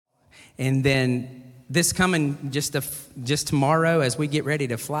And then this coming just tomorrow, as we get ready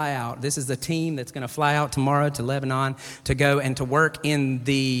to fly out, this is the team that's going to fly out tomorrow to Lebanon to go and to work in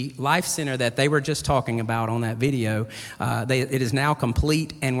the Life Center that they were just talking about on that video. It is now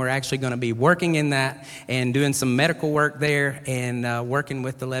complete, and we're actually going to be working in that and doing some medical work there and working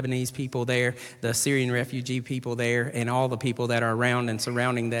with the Lebanese people there, the Syrian refugee people there, and all the people that are around and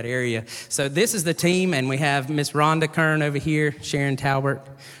surrounding that area. So this is the team, and we have Miss Rhonda Kern over here, Sharon Talbert,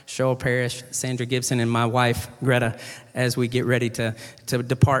 Shoal Parrish, Sandra Gibson, and my wife, Greta, as we get ready to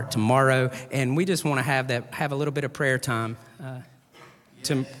depart tomorrow. And we just want to have a little bit of prayer time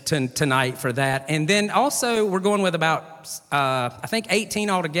tonight for that. And then also we're going with about, I think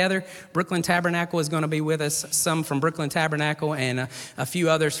 18 altogether. Brooklyn Tabernacle is going to be with us. Some from Brooklyn Tabernacle and a few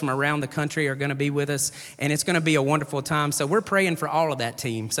others from around the country are going to be with us. And it's going to be a wonderful time. So we're praying for all of that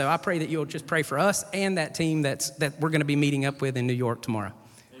team. So I pray that you'll just pray for us and that team that we're going to be meeting up with in New York tomorrow.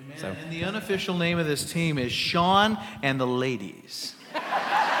 So. And the unofficial name of this team is Sean and the Ladies.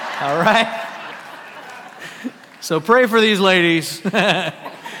 All right? So pray for these ladies. We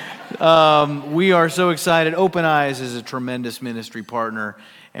are so excited. Open Eyes is a tremendous ministry partner,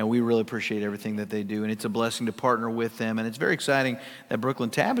 and we really appreciate everything that they do. And it's a blessing to partner with them. And it's very exciting that Brooklyn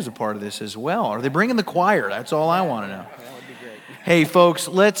Tab is a part of this as well. Are they bringing the choir? That's all I want to know. That would be great. Hey, folks,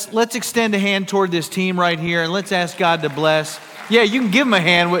 let's extend a hand toward this team right here, and let's ask God to bless. Yeah, you can give them a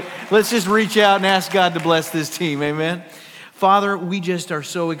hand. Let's just reach out and ask God to bless this team. Amen. Father, we just are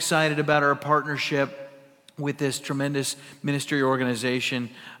so excited about our partnership with this tremendous ministry organization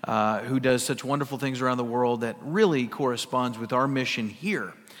who does such wonderful things around the world that really corresponds with our mission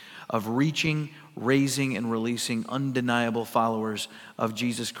here of reaching, raising, and releasing undeniable followers of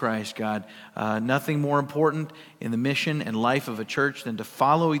Jesus Christ, God. Nothing more important in the mission and life of a church than to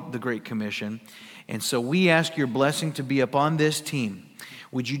follow the Great Commission. And so we ask your blessing to be upon this team.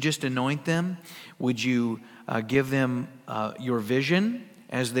 Would you just anoint them? Would you give them your vision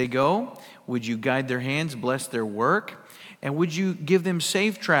as they go? Would you guide their hands, bless their work? And would you give them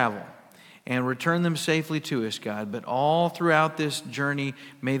safe travel and return them safely to us, God? But all throughout this journey,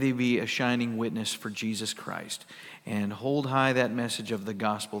 may they be a shining witness for Jesus Christ and hold high that message of the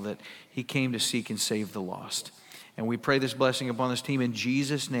gospel that he came to seek and save the lost. And we pray this blessing upon this team in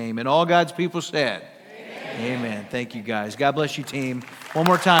Jesus' name. And all God's people said, amen. Amen. Thank you, guys. God bless you, team. One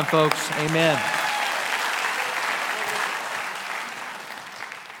more time, folks. Amen.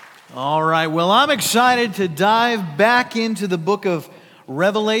 All right. Well, I'm excited to dive back into the book of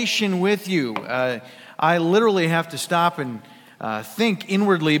Revelation with you. I literally have to stop and think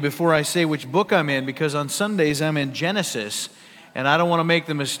inwardly before I say which book I'm in, because on Sundays I'm in Genesis. And I don't want to make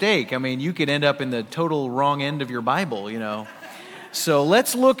the mistake. I mean, you could end up in the total wrong end of your Bible, you know. So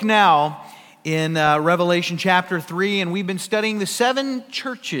let's look now in Revelation chapter 3. And we've been studying the seven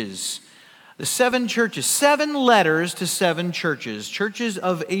churches. The seven churches. 7 letters to 7 churches. Churches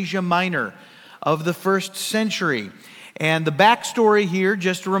of Asia Minor of the first century. And the backstory here,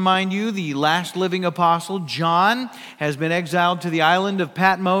 just to remind you, the last living apostle, John, has been exiled to the island of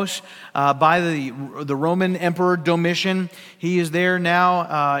Patmos by the Roman Emperor Domitian. He is there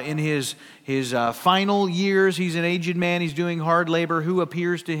now in his final years. He's an aged man. He's doing hard labor. Who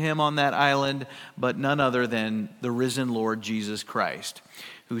appears to him on that island but none other than the risen Lord Jesus Christ,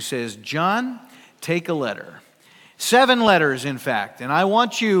 who says, John, take a letter. 7 letters, in fact. And I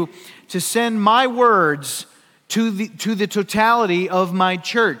want you to send my words to the totality of my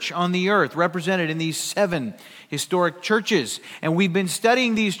church on the earth, represented in these 7 historic churches. And we've been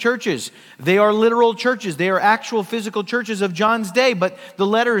studying these churches. They are literal churches. They are actual physical churches of John's day, but the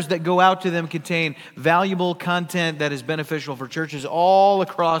letters that go out to them contain valuable content that is beneficial for churches all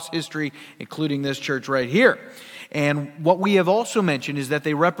across history, including this church right here. And what we have also mentioned is that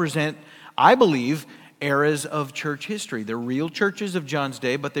they represent, I believe, eras of church history. They're real churches of John's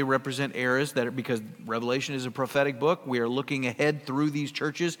day, but they represent eras that are, because Revelation is a prophetic book, we are looking ahead through these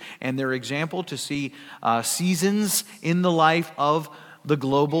churches and their example to see seasons in the life of the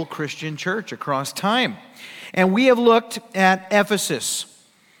global Christian church across time. And we have looked at Ephesus,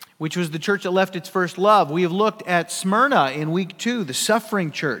 which was the church that left its first love. We have looked at Smyrna in week 2, the suffering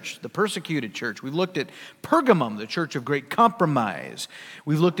church, the persecuted church. We've looked at Pergamum, the church of great compromise.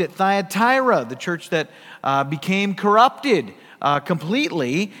 We've looked at Thyatira, the church that became corrupted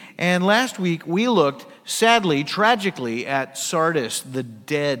completely. And last week we looked, sadly, tragically, at Sardis, the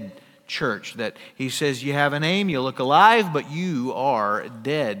dead church, that he says, you have a name, you look alive, but you are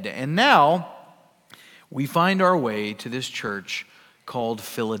dead. And now we find our way to this church called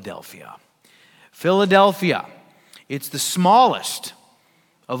Philadelphia. Philadelphia, it's the smallest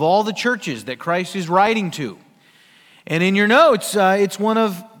of all the churches that Christ is writing to. And in your notes, it's one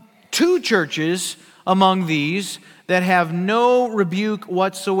of 2 churches among these that have no rebuke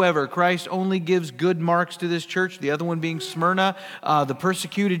whatsoever. Christ only gives good marks to this church, the other one being Smyrna, the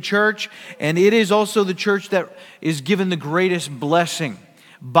persecuted church, and it is also the church that is given the greatest blessing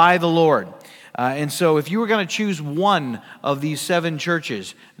by the Lord. And so if you were going to choose one of these 7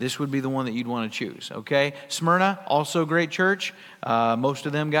 churches, this would be the one that you'd want to choose, okay? Smyrna, also a great church. Most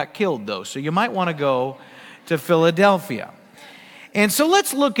of them got killed, though, so you might want to go to Philadelphia. And so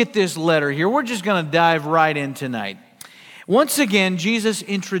let's look at this letter here. We're just going to dive right in tonight. Once again, Jesus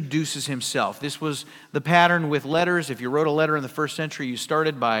introduces himself. This was the pattern with letters. If you wrote a letter in the first century, you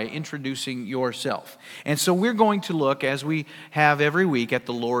started by introducing yourself. And so we're going to look, as we have every week, at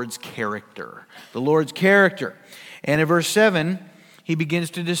the Lord's character. The Lord's character. And in verse 7, he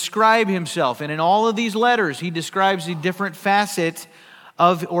begins to describe himself. And in all of these letters, he describes the different facets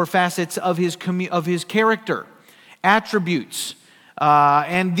of his character, attributes.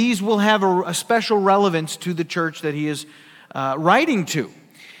 And these will have a special relevance to the church that he is writing to.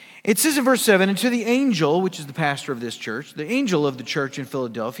 It says in verse 7, "And to the angel," which is the pastor of this church, "the angel of the church in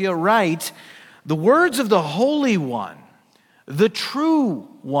Philadelphia, write the words of the Holy One, the true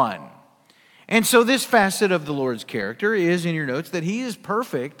One." And so this facet of the Lord's character is, in your notes, that he is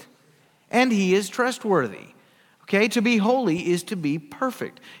perfect and he is trustworthy. Okay, to be holy is to be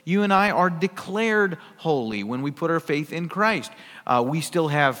perfect. You and I are declared holy when we put our faith in Christ. We still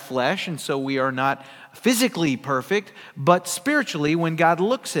have flesh, and so we are not physically perfect, but spiritually, when God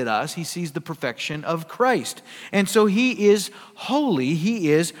looks at us, he sees the perfection of Christ. And so he is holy, he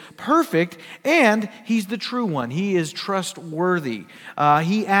is perfect, and he's the true one. He is trustworthy.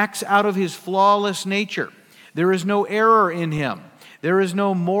 He acts out of his flawless nature. There is no error in him. There is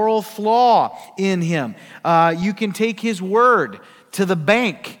no moral flaw in him. You can take his word to the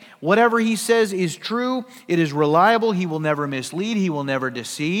bank. Whatever he says is true. It is reliable. He will never mislead. He will never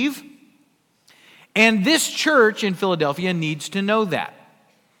deceive. And this church in Philadelphia needs to know that.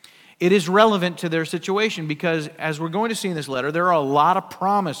 It is relevant to their situation because, as we're going to see in this letter, there are a lot of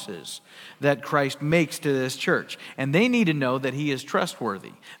promises that Christ makes to this church. And they need to know that he is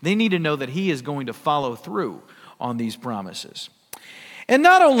trustworthy. They need to know that he is going to follow through on these promises. And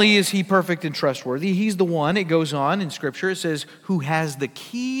not only is he perfect and trustworthy, he's the one, it goes on in Scripture, it says, who has the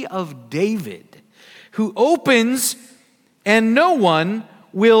key of David, who opens and no one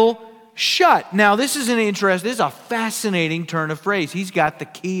will shut. Now, this is a fascinating turn of phrase. He's got the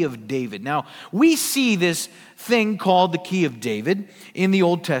key of David. Now, we see this thing called the key of David in the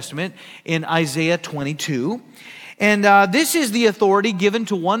Old Testament in Isaiah 22. And this is the authority given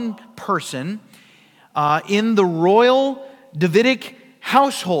to one person in the royal Davidic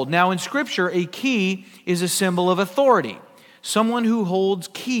household. Now, in Scripture, a key is a symbol of authority. Someone who holds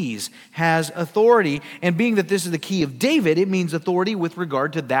keys has authority. And being that this is the key of David, it means authority with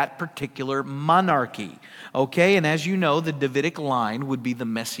regard to that particular monarchy. Okay, and as you know, the Davidic line would be the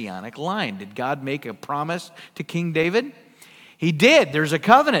Messianic line. Did God make a promise to King David? He did. There's a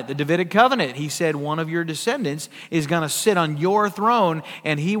covenant, the Davidic covenant. He said one of your descendants is going to sit on your throne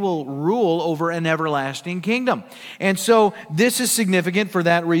and he will rule over an everlasting kingdom. And so this is significant for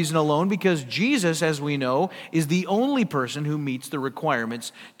that reason alone because Jesus, as we know, is the only person who meets the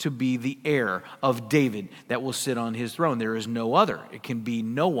requirements to be the heir of David that will sit on his throne. There is no other. It can be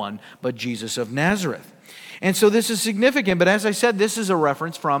no one but Jesus of Nazareth. And so this is significant, but as I said, this is a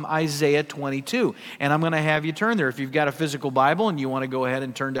reference from Isaiah 22. And I'm going to have you turn there. If you've got a physical Bible and you want to go ahead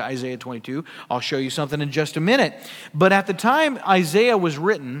and turn to Isaiah 22, I'll show you something in just a minute. But at the time Isaiah was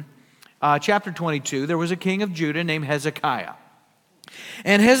written, chapter 22, there was a king of Judah named Hezekiah.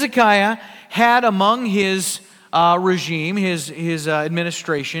 And Hezekiah had among his regime, his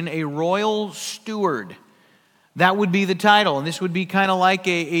administration, a royal steward. That would be the title, and this would be kind of like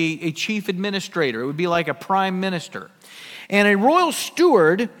a chief administrator. It would be like a prime minister. And a royal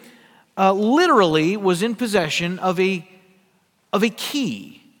steward literally was in possession of a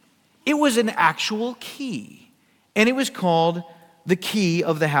key. It was an actual key, and it was called the key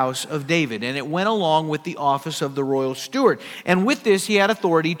of the house of David, and it went along with the office of the royal steward. And with this, he had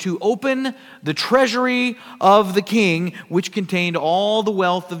authority to open the treasury of the king, which contained all the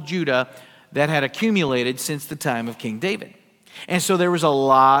wealth of Judah that had accumulated since the time of King David. And so there was a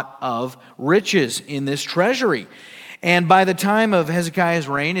lot of riches in this treasury. And by the time of Hezekiah's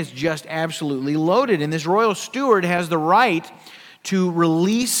reign, it's just absolutely loaded. And this royal steward has the right to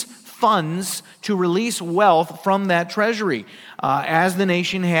release funds, to release wealth from that treasury as the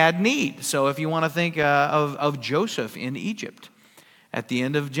nation had need. So if you want to think of Joseph in Egypt, at the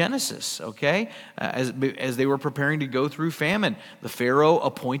end of Genesis, okay? As they were preparing to go through famine, the Pharaoh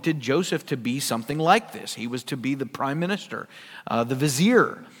appointed Joseph to be something like this. He was to be the prime minister, the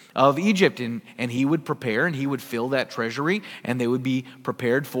vizier of Egypt, and he would prepare and he would fill that treasury, and they would be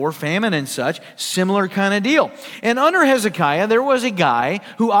prepared for famine and such. Similar kind of deal. And under Hezekiah, there was a guy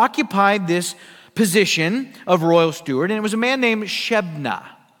who occupied this position of royal steward, and it was a man named Shebna.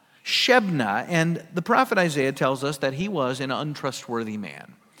 And the prophet Isaiah tells us that he was an untrustworthy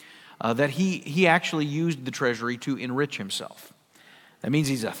man, that he actually used the treasury to enrich himself. That means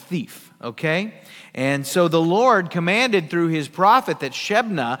he's a thief, okay? And so the Lord commanded through his prophet that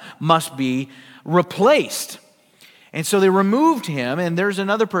Shebna must be replaced. And so they removed him, and there's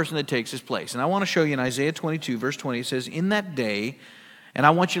another person that takes his place. And I want to show you in Isaiah 22, verse 20, it says, "In that day," and I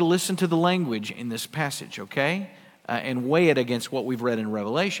want you to listen to the language in this passage, okay? And weigh it against what we've read in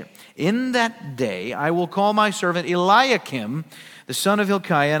Revelation. "In that day I will call my servant Eliakim, the son of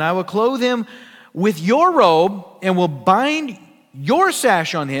Hilkiah, and I will clothe him with your robe, and will bind your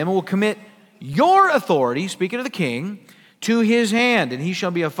sash on him, and will commit your authority," speaking of the king, "to his hand, and he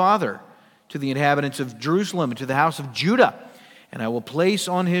shall be a father to the inhabitants of Jerusalem and to the house of Judah. And I will place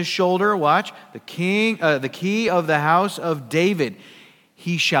on his shoulder," watch, "the key of the house of David.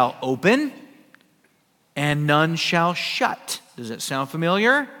 He shall open, and none shall shut." Does that sound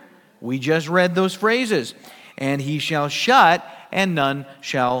familiar? We just read those phrases. "And he shall shut, and none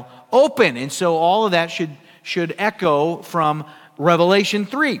shall open." And so all of that should echo from Revelation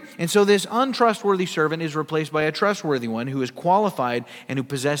 3. And so this untrustworthy servant is replaced by a trustworthy one who is qualified and who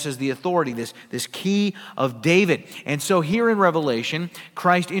possesses the authority, this key of David. And so here in Revelation,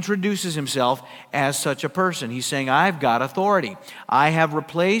 Christ introduces himself as such a person. He's saying, I've got authority. I have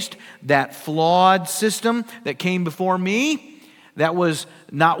replaced that flawed system that came before me that was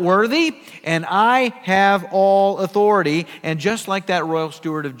not worthy, and I have all authority. And just like that royal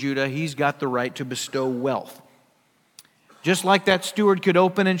steward of Judah, he's got the right to bestow wealth. Just like that steward could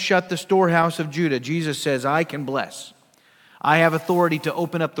open and shut the storehouse of Judah, Jesus says, I can bless. I have authority to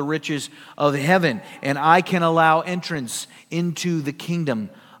open up the riches of heaven, and I can allow entrance into the kingdom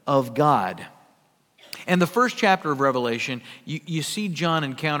of God. And the first chapter of Revelation, you see John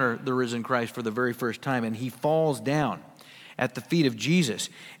encounter the risen Christ for the very first time, and he falls down at the feet of Jesus.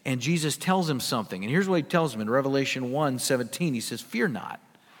 And Jesus tells him something. And here's what he tells him in Revelation 1:17. He says, "Fear not.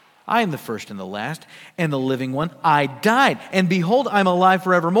 I am the first and the last, and the living one. I died, and behold, I'm alive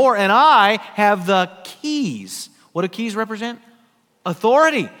forevermore, and I have the keys." What do keys represent?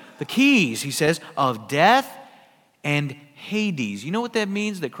 Authority. The keys, he says, of death and Hades. You know what that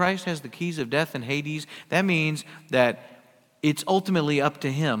means, that Christ has the keys of death and Hades? That means that it's ultimately up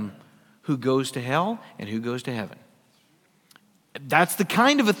to him who goes to hell and who goes to heaven. That's the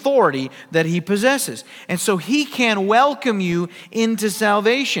kind of authority that he possesses. And so he can welcome you into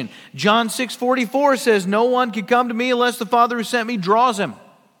salvation. John 6:44 says, "No one can come to me unless the Father who sent me draws him."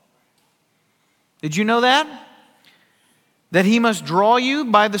 Did you know that? That he must draw you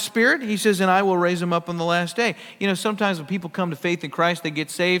by the Spirit? He says, "And I will raise him up on the last day." You know, sometimes when people come to faith in Christ, they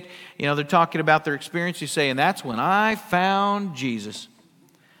get saved. You know, they're talking about their experience. You say, "And that's when I found Jesus."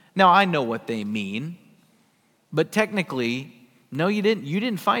 Now, I know what they mean. But technically, no, you didn't. You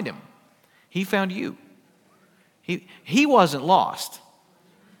didn't find him. He found you. He wasn't lost.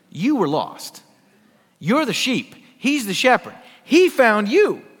 You were lost. You're the sheep. He's the shepherd. He found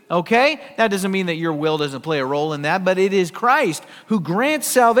you, okay? That doesn't mean that your will doesn't play a role in that, but it is Christ who grants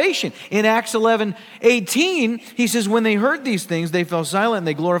salvation. In Acts 11:18, he says, "When they heard these things, they fell silent and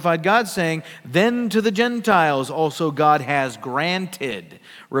they glorified God, saying, 'Then to the Gentiles also God has granted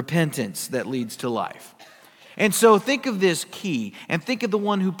repentance that leads to life.'" And so think of this key and think of the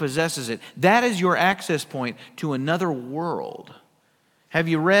one who possesses it. That is your access point to another world. Have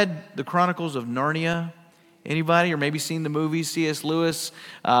you read the Chronicles of Narnia? Anybody? Or maybe seen the movie, C.S. Lewis,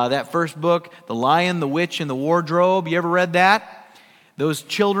 that first book, The Lion, the Witch, and the Wardrobe. You ever read that? Those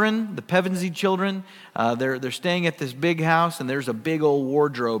children, the Pevensey children, they're staying at this big house, and there's a big old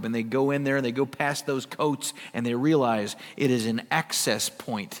wardrobe, and they go in there and they go past those coats, and they realize it is an access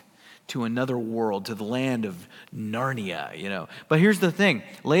point to another world, to the land of Narnia, you know. But here's the thing.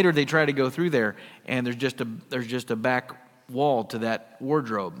 Later they try to go through there, and there's just a back wall to that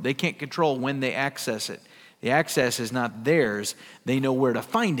wardrobe. They can't control when they access it. The access is not theirs. They know where to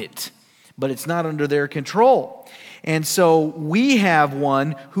find it, but it's not under their control. And so we have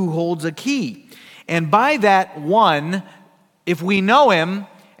one who holds a key. And by that one, if we know him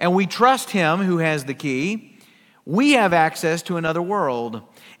and we trust him who has the key, we have access to another world.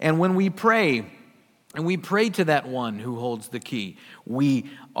 And when we pray, and we pray to that one who holds the key, we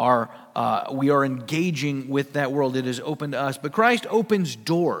are engaging with that world. It is open to us. But Christ opens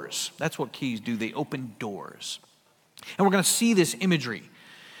doors. That's what keys do. They open doors. And we're going to see this imagery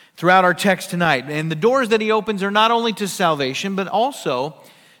throughout our text tonight. And the doors that he opens are not only to salvation, but also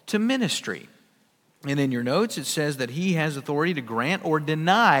to ministry. And in your notes, it says that he has authority to grant or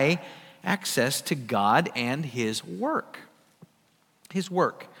deny access to God and his work. His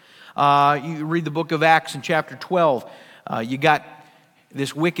work. You read the book of Acts in chapter 12. You got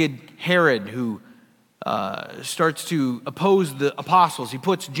this wicked Herod who starts to oppose the apostles. He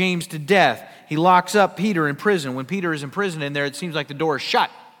puts James to death. He locks up Peter in prison. When Peter is in prison in there, it seems like the door is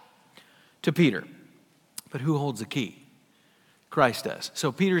shut to Peter. But who holds the key? Christ does.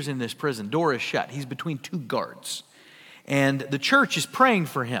 So Peter's in this prison. Door is shut. He's between two guards. And the church is praying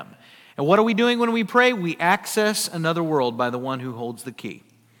for him. And what are we doing when we pray? We access another world by the one who holds the key.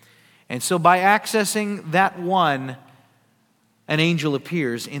 And so by accessing that one, an angel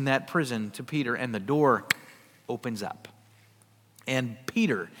appears in that prison to Peter, and the door opens up. And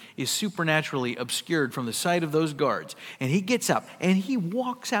Peter is supernaturally obscured from the sight of those guards. And he gets up and he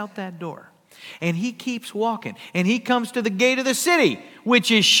walks out that door. And he keeps walking. And he comes to the gate of the city, which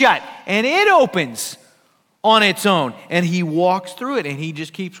is shut. And it opens on its own. And he walks through it. And he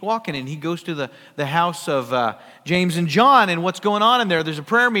just keeps walking. And he goes to the house of James and John. And what's going on in there? There's a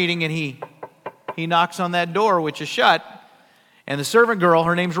prayer meeting. And he knocks on that door, which is shut. And the servant girl,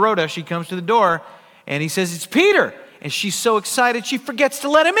 her name's Rhoda, she comes to the door. And he says, "It's Peter." And she's so excited, she forgets to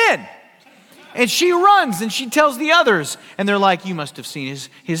let him in. And she runs and she tells the others. And they're like, "You must have seen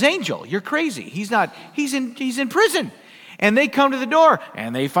his angel. You're crazy. He's in prison." And they come to the door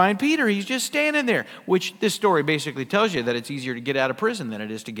and they find Peter. He's just standing there. Which this story basically tells you that it's easier to get out of prison than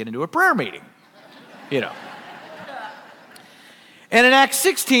it is to get into a prayer meeting. You know. And in Acts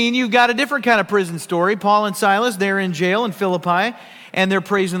 16, you've got a different kind of prison story. Paul and Silas, they're in jail in Philippi. And they're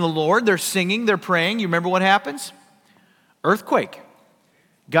praising the Lord. They're singing. They're praying. You remember what happens? Earthquake.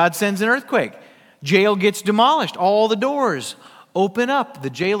 God sends an earthquake. Jail gets demolished. All the doors open up. The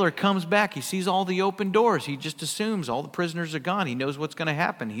jailer comes back. He sees all the open doors. He just assumes all the prisoners are gone. He knows what's going to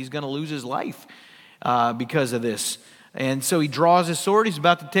happen. He's going to lose his life because of this. And so he draws his sword. He's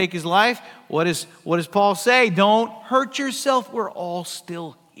about to take his life. What does Paul say? Don't hurt yourself. We're all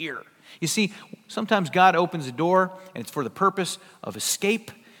still here. You see, sometimes God opens a door and it's for the purpose of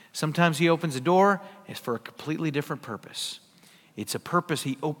escape. Sometimes he opens a door and it's for a completely different purpose. It's a purpose.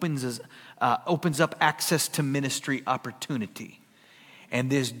 He opens up access to ministry opportunity. And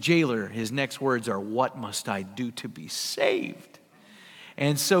this jailer, his next words are, "What must I do to be saved?"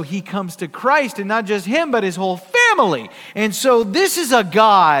 And so he comes to Christ, and not just him, but his whole family. And so this is a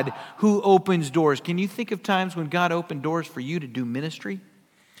God who opens doors. Can you think of times when God opened doors for you to do ministry?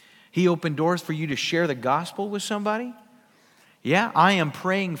 He opened doors for you to share the gospel with somebody? Yeah, I am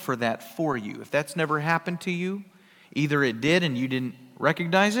praying for that for you. If that's never happened to you, either it did and you didn't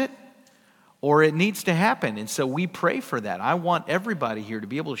recognize it, or it needs to happen. And so we pray for that. I want everybody here to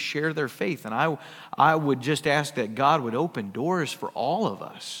be able to share their faith. And I would just ask that God would open doors for all of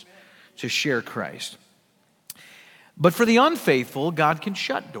us to share Christ. But for the unfaithful, God can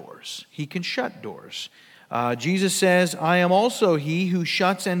shut doors. He can shut doors. Jesus says, "I am also he who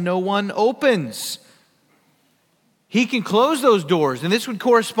shuts and no one opens." He can close those doors. And this would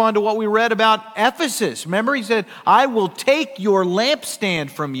correspond to what we read about Ephesus. Remember, he said, "I will take your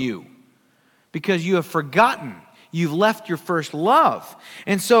lampstand from you because you have forgotten. You've left your first love."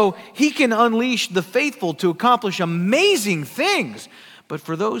 And so he can unleash the faithful to accomplish amazing things. But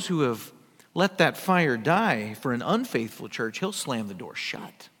for those who have let that fire die, for an unfaithful church, he'll slam the door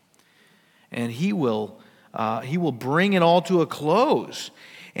shut. And he will bring it all to a close.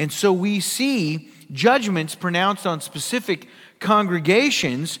 And so we see judgments pronounced on specific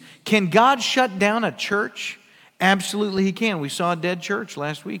congregations. Can God shut down a church? Absolutely he can. We saw a dead church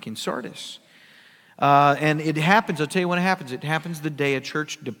last week in Sardis. And it happens, I'll tell you when it happens. It happens the day a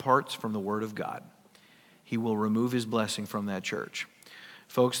church departs from the Word of God. He will remove his blessing from that church.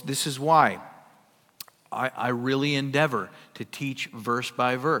 Folks, this is why I really endeavor to teach verse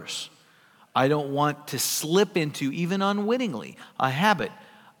by verse. I don't want to slip into, even unwittingly, a habit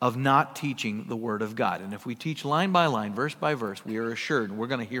of not teaching the Word of God. And if we teach line by line, verse by verse, we are assured we're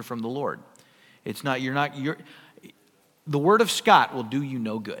going to hear from the Lord. The Word of Scott will do you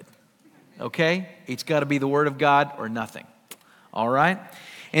no good. Okay? It's got to be the Word of God or nothing. All right?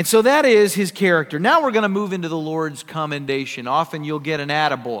 And so that is his character. Now we're going to move into the Lord's commendation. Often you'll get an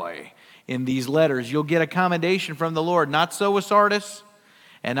attaboy in these letters. You'll get a commendation from the Lord. Not so with Sardis,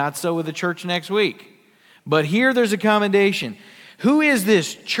 and not so with the church next week. But here there's a commendation. Who is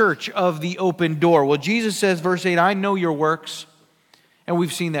this church of the open door? Well, Jesus says, verse 8, "I know your works." And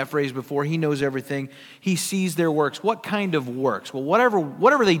we've seen that phrase before. He knows everything. He sees their works. What kind of works? Well,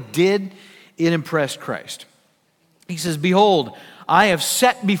 whatever they did, it impressed Christ. He says, "Behold, I have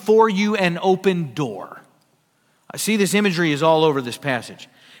set before you an open door." I see this imagery is all over this passage.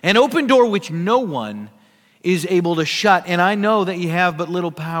 An open door which no one is able to shut. And I know that you have but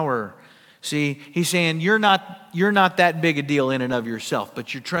little power. See, he's saying you're not that big a deal in and of yourself,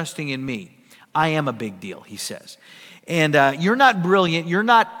 but you're trusting in me. I am a big deal, he says. And you're not brilliant, you're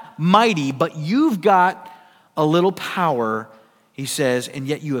not mighty, but you've got a little power, he says, and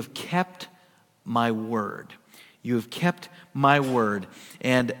yet you have kept my word. You have kept my word.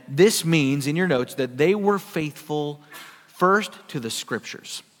 And this means, in your notes, that they were faithful first to the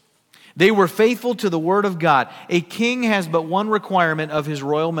Scriptures. They were faithful to the Word of God. A king has but one requirement of his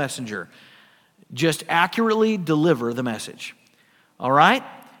royal messenger: just accurately deliver the message. All right?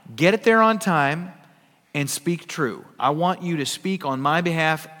 Get it there on time and speak true. I want you to speak on my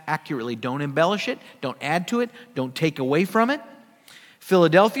behalf accurately. Don't embellish it. Don't add to it. Don't take away from it.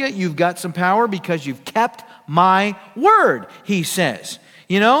 Philadelphia, you've got some power because you've kept my word, he says.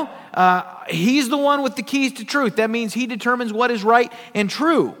 You know, he's the one with the keys to truth. That means he determines what is right and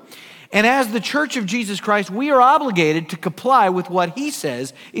true. And as the church of Jesus Christ, we are obligated to comply with what he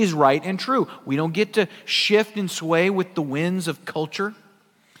says is right and true. We don't get to shift and sway with the winds of culture.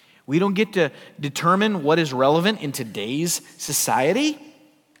 We don't get to determine what is relevant in today's society.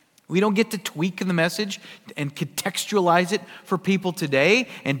 We don't get to tweak the message and contextualize it for people today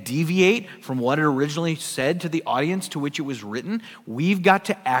and deviate from what it originally said to the audience to which it was written. We've got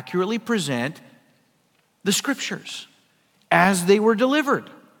to accurately present the Scriptures as they were delivered.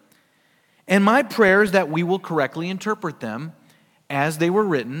 And my prayer is that we will correctly interpret them as they were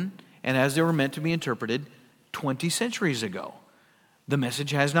written and as they were meant to be interpreted 20 centuries ago. The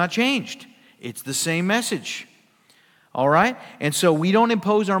message has not changed. It's the same message. All right? And so we don't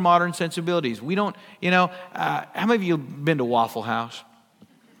impose our modern sensibilities. We don't, how many of you have been to Waffle House?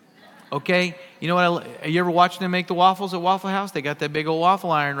 Okay? You know what? You ever watched them make the waffles at Waffle House? They got that big old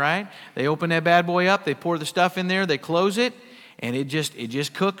waffle iron, right? They open that bad boy up, they pour the stuff in there, they close it, and it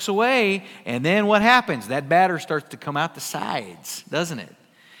just cooks away. And then what happens? That batter starts to come out the sides, doesn't it?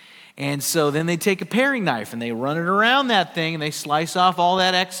 And so then they take a paring knife and they run it around that thing and they slice off all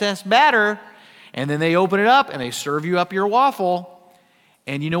that excess batter. And then they open it up and they serve you up your waffle.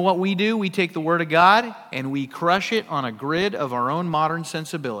 And you know what we do? We take the Word of God and we crush it on a grid of our own modern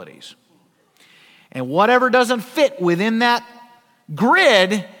sensibilities. And whatever doesn't fit within that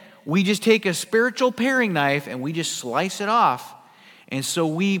grid, we just take a spiritual paring knife and we just slice it off. And so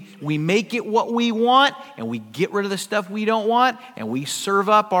we make it what we want and we get rid of the stuff we don't want and we serve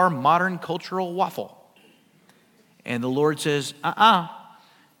up our modern cultural waffle. And the Lord says,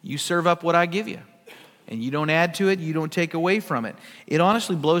 you serve up what I give you. And you don't add to it, you don't take away from it. It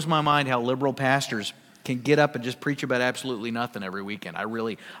honestly blows my mind how liberal pastors can get up and just preach about absolutely nothing every weekend.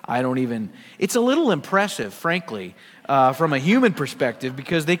 It's a little impressive, frankly, from a human perspective,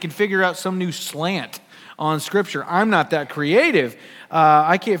 because they can figure out some new slant on Scripture. I'm not that creative.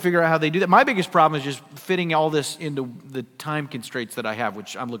 I can't figure out how they do that. My biggest problem is just fitting all this into the time constraints that I have,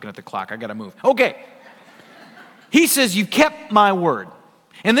 which I'm looking at the clock. I got to move. Okay. He says, you've kept my word.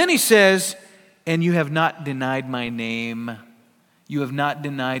 And then he says, and you have not denied my name. You have not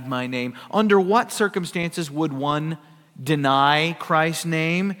denied my name. Under what circumstances would one deny Christ's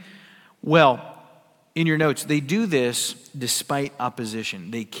name? Well, in your notes, they do this despite opposition.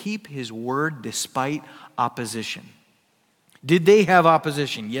 They keep his word despite opposition. Did they have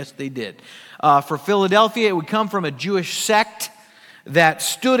opposition? Yes, they did. For Philadelphia, it would come from a Jewish sect that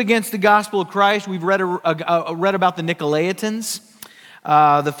stood against the gospel of Christ. We've read about the Nicolaitans,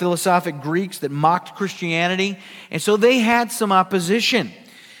 the philosophic Greeks that mocked Christianity. And so they had some opposition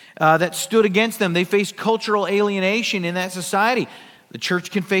that stood against them. They faced cultural alienation in that society. The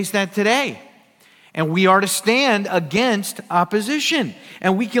church can face that today. And we are to stand against opposition.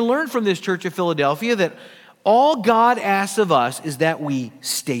 And we can learn from this church of Philadelphia that all God asks of us is that we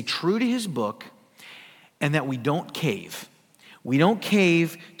stay true to his book and that we don't cave. We don't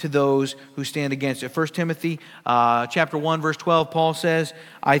cave to those who stand against it. 1 Timothy chapter 1, verse 12, Paul says,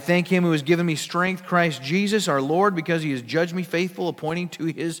 I thank him who has given me strength, Christ Jesus our Lord, because he has judged me faithful, appointing to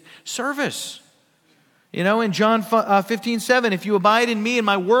his service. In John 15:7, if you abide in me and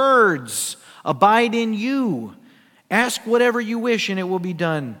my words abide in you, ask whatever you wish and it will be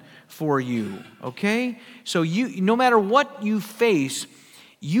done for you. Okay? So no matter what you face,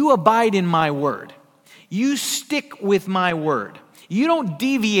 you abide in my word. You stick with my word. You don't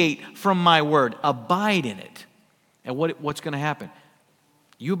deviate from my word. Abide in it. And what's going to happen?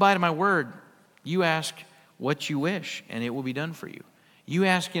 You abide in my word. You ask what you wish, and it will be done for you. You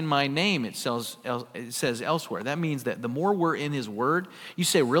ask in my name, it says elsewhere. That means that the more we're in his word, you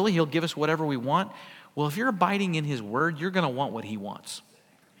say, really, he'll give us whatever we want? Well, if you're abiding in his word, you're going to want what he wants.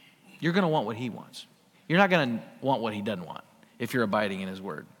 You're going to want what he wants. You're not going to want what he doesn't want. if you're abiding in his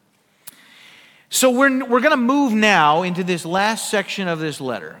word. So we're going to move now into this last section of this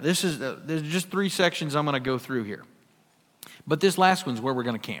letter. There's just 3 sections I'm going to go through here. But this last one's where we're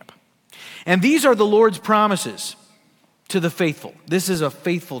going to camp. And these are the Lord's promises to the faithful. This is a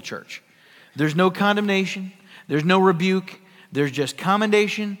faithful church. There's no condemnation. There's no rebuke. There's just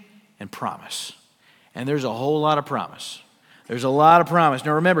commendation and promise. And there's a whole lot of promise. There's a lot of promise.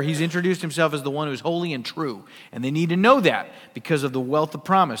 Now remember, he's introduced himself as the one who's holy and true. And they need to know that because of the wealth of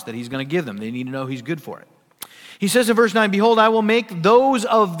promise that he's going to give them. They need to know he's good for it. He says in verse 9, "Behold, I will make those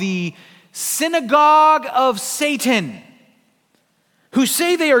of the synagogue of Satan, who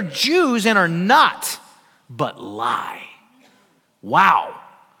say they are Jews and are not, but lie." Wow.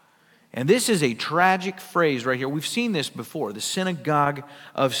 And this is a tragic phrase right here. We've seen this before, the synagogue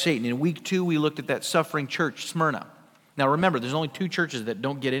of Satan. In week 2, we looked at that suffering church, Smyrna. Now remember, there's only 2 churches that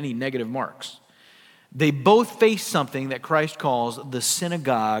don't get any negative marks. They both face something that Christ calls the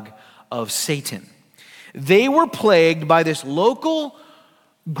synagogue of Satan. They were plagued by this local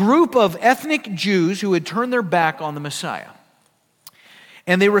group of ethnic Jews who had turned their back on the Messiah.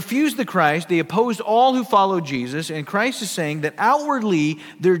 And they refused the Christ. They opposed all who followed Jesus. And Christ is saying that outwardly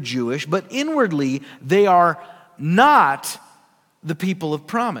they're Jewish, but inwardly they are not the people of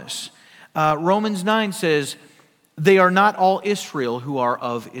promise. Romans 9 says, "They are not all Israel who are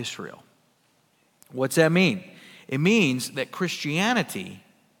of Israel." What's that mean? It means that Christianity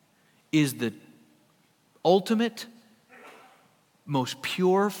is the ultimate, most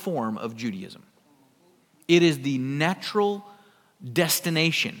pure form of Judaism. It is the natural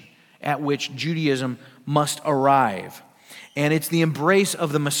destination at which Judaism must arrive. And it's the embrace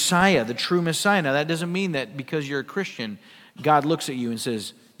of the Messiah, the true Messiah. Now, that doesn't mean that because you're a Christian, God looks at you and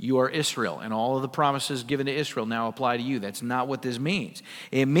says, "You are Israel, and all of the promises given to Israel now apply to you." That's not what this means.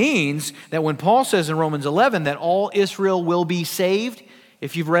 It means that when Paul says in Romans 11 that all Israel will be saved,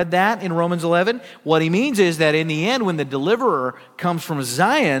 if you've read that in Romans 11, what he means is that in the end, when the deliverer comes from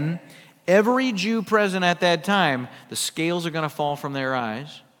Zion, every Jew present at that time, the scales are going to fall from their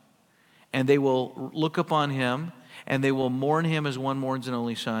eyes, and they will look upon him, and they will mourn him as one mourns an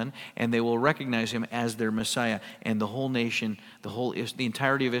only son, and they will recognize him as their Messiah. And the whole nation, the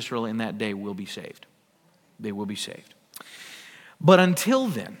entirety of Israel in that day will be saved. They will be saved. But until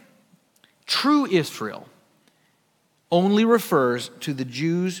then, true Israel only refers to the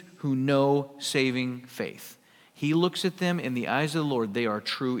Jews who know saving faith. He looks at them in the eyes of the Lord. They are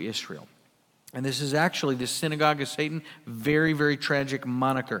true Israel. And this is actually, this synagogue of Satan, very, very tragic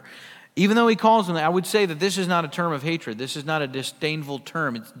moniker. Even though he calls them, I would say that this is not a term of hatred. This is not a disdainful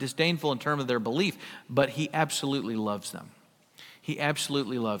term. It's disdainful in terms of their belief, but he absolutely loves them. He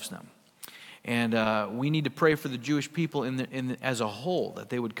absolutely loves them. And we need to pray for the Jewish people as a whole, that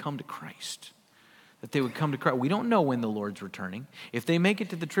they would come to Christ. That they would come to Christ. We don't know when the Lord's returning. If they make it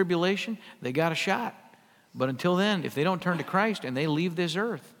to the tribulation, they got a shot. But until then, if they don't turn to Christ and they leave this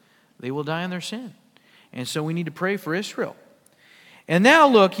earth, they will die in their sin. And so we need to pray for Israel. And now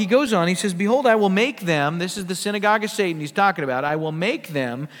look, he goes on, he says, "Behold, I will make them," this is the synagogue of Satan he's talking about, "I will make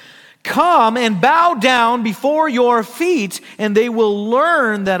them come and bow down before your feet, and they will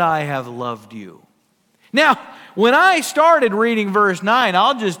learn that I have loved you." Now, when I started reading verse 9,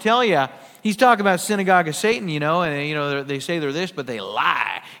 I'll just tell you, he's talking about synagogue of Satan, and they say they're this, but they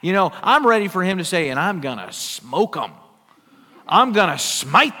lie. I'm ready for him to say, "And I'm going to smoke them. I'm going to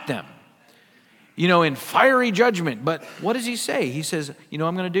smite them, in fiery judgment." But what does he say? He says, what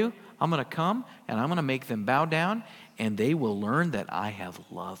I'm going to do? I'm going to come and I'm going to make them bow down, and they will learn that I have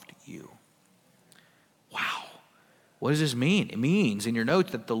loved you. Wow. What does this mean? It means, in your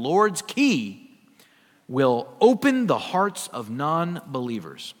notes, that the Lord's key will open the hearts of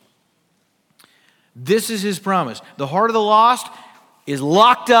non-believers. This is his promise. The heart of the lost is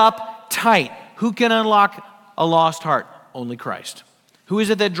locked up tight. Who can unlock a lost heart? Only Christ. Who is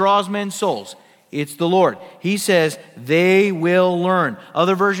it that draws men's souls? It's the Lord. He says, they will learn.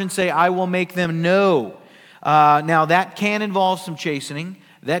 Other versions say, I will make them know. Now, that can involve some chastening.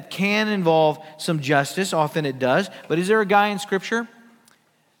 That can involve some justice. Often it does. But is there a guy in Scripture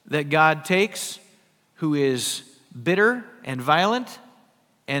that God takes who is bitter and violent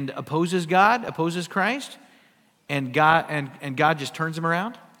and opposes God, opposes Christ, and God just turns him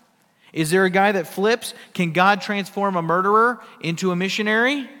around? Is there a guy that flips? Can God transform a murderer into a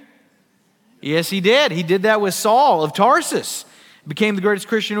missionary? Yes, he did. He did that with Saul of Tarsus. Became the greatest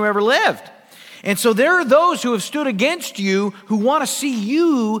Christian who ever lived. And so there are those who have stood against you who want to see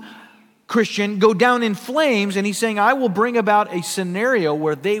you, Christian, go down in flames. And he's saying, I will bring about a scenario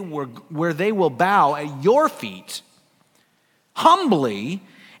where they will bow at your feet humbly,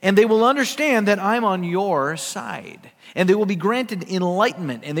 and they will understand that I'm on your side. And they will be granted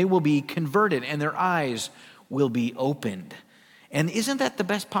enlightenment, and they will be converted, and their eyes will be opened. And isn't that the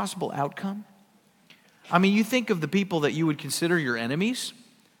best possible outcome? I mean, you think of the people that you would consider your enemies,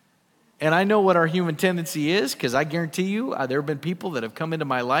 and I know what our human tendency is, because I guarantee you there have been people that have come into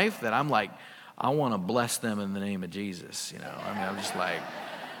my life that I'm like, I want to bless them in the name of Jesus. I mean, I'm just like,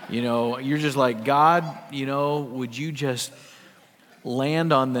 you're just like, God, would you just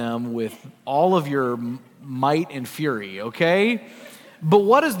land on them with all of your might and fury, okay? But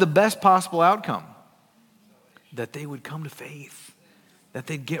what is the best possible outcome? That they would come to faith, that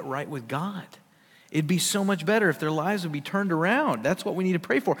they'd get right with God. It'd be so much better if their lives would be turned around. That's what we need to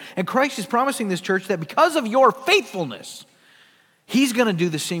pray for. And Christ is promising this church that because of your faithfulness, He's going to do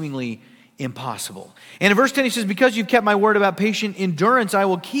the seemingly impossible. And in verse 10 he says, because you've kept my word about patient endurance, I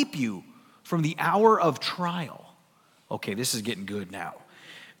will keep you from the hour of trial. Okay, this is getting good now.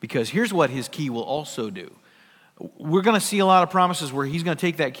 Because here's what His key will also do. We're going to see a lot of promises where He's going to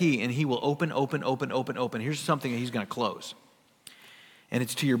take that key and He will open. Here's something that He's going to close. And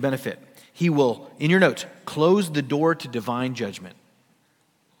it's to your benefit. He will, in your notes, close the door to divine judgment.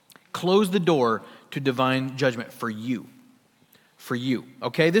 Close the door to divine judgment for you. For you.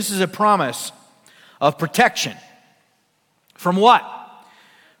 Okay, this is a promise of protection. From what?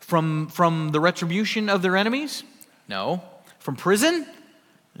 From the retribution of their enemies? No. From prison?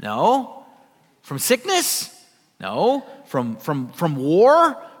 No. From sickness? No. From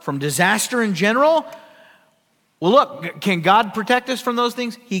war? From disaster in general? Well, look, can God protect us from those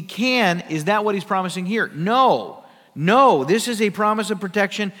things? He can. Is that what He's promising here? No. No, this is a promise of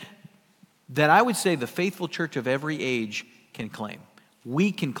protection that I would say the faithful church of every age can claim.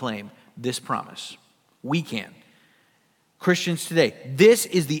 We can claim this promise. We can. Christians today, this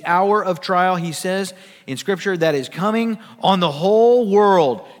is the hour of trial, he says in Scripture, that is coming on the whole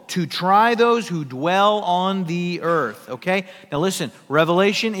world to try those who dwell on the earth. Okay? Now listen,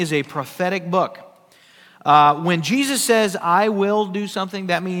 Revelation is a prophetic book. When Jesus says, I will do something,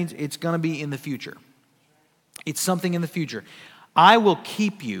 that means it's going to be in the future. It's something in the future. I will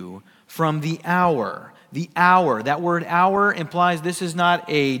keep you from the hour. The hour. That word hour implies this is not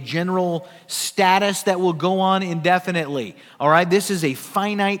a general status that will go on indefinitely. All right? This is a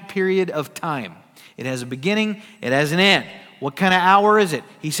finite period of time. It has a beginning. It has an end. What kind of hour is it?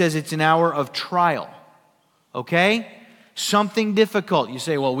 He says it's an hour of trial. Okay? Something difficult. You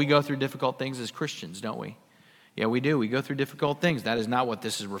say, well, we go through difficult things as Christians, don't we? Yeah, we do. We go through difficult things. That is not what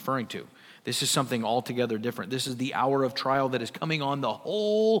this is referring to. This is something altogether different. This is the hour of trial that is coming on the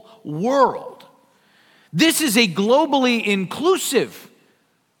whole world. This is a globally inclusive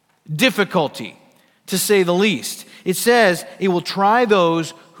difficulty, to say the least. It says it will try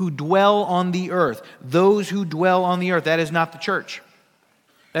those who dwell on the earth. Those who dwell on the earth. That is not the church.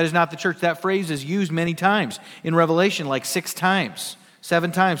 That is not the church. That phrase is used many times in Revelation, like 6 times,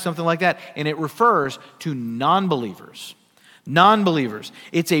 7 times, something like that. And it refers to non-believers. Non-believers.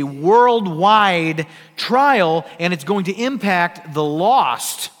 It's a worldwide trial, and it's going to impact the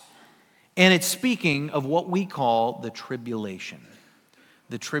lost. And it's speaking of what we call the tribulation.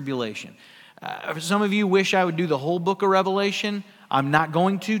 The tribulation. Some of you wish I would do the whole book of Revelation. I'm not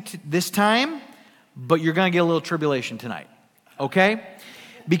going to this time, but you're going to get a little tribulation tonight. Okay?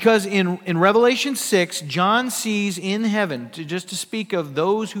 Because in Revelation 6, John sees in heaven, just to speak of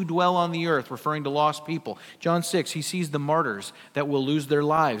those who dwell on the earth, referring to lost people. John 6, he sees the martyrs that will lose their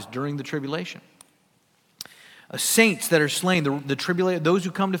lives during the tribulation. Saints that are slain, the tribulation, those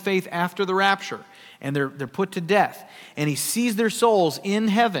who come to faith after the rapture, and they're put to death. And he sees their souls in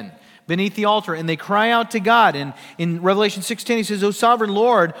heaven beneath the altar, and they cry out to God. And in Revelation 6:10, he says, O sovereign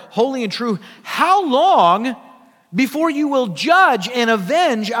Lord, holy and true, how long before you will judge and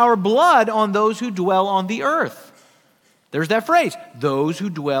avenge our blood on those who dwell on the earth? There's that phrase, those who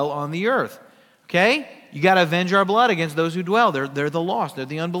dwell on the earth. Okay? You got to avenge our blood against those who dwell. They're the lost. They're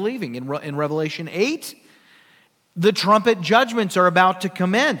the unbelieving. In Revelation 8, the trumpet judgments are about to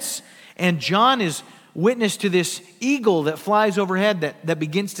commence. And John is witness to this eagle that flies overhead that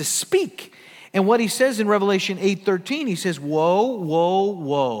begins to speak. And what he says in Revelation 8:13, he says, woe, woe,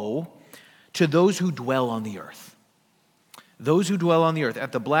 woe to those who dwell on the earth. Those who dwell on the earth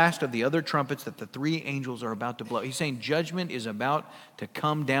at the blast of the other trumpets that the 3 angels are about to blow. He's saying judgment is about to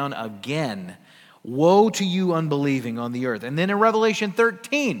come down again. Woe to you unbelieving on the earth. And then in Revelation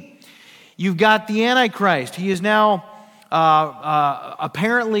 13, you've got the Antichrist. He is now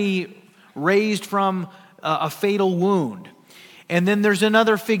apparently raised from a fatal wound. And then there's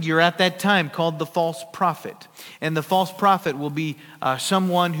another figure at that time called the false prophet. And the false prophet will be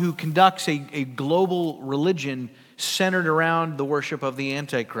someone who conducts a global religion centered around the worship of the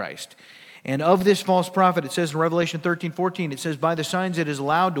Antichrist. And of this false prophet, it says in Revelation 13:14, it says, by the signs it is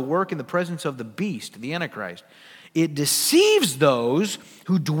allowed to work in the presence of the beast, the Antichrist. It deceives those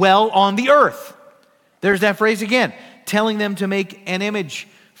who dwell on the earth. There's that phrase again, telling them to make an image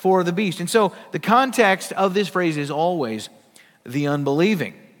for the beast. And so the context of this phrase is always the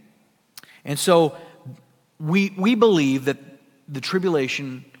unbelieving. And so we believe that the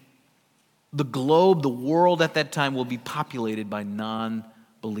tribulation, the globe, the world at that time will be populated by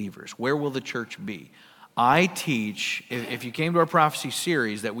non-believers. Where will the church be? I teach, if you came to our prophecy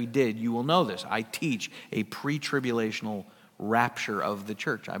series that we did, you will know this. I teach a pre-tribulational rapture of the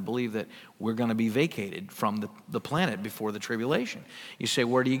church. I believe that we're going to be vacated from the planet before the tribulation. You say,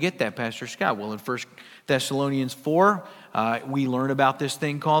 where do you get that, Pastor Scott? Well, in 1 Thessalonians 4, we learn about this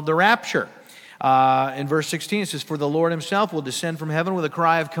thing called the rapture. In verse 16, it says, for the Lord himself will descend from heaven with a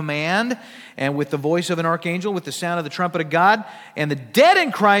cry of command and with the voice of an archangel, with the sound of the trumpet of God, and the dead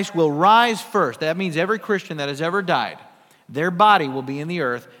in Christ will rise first. That means every Christian that has ever died, their body will be in the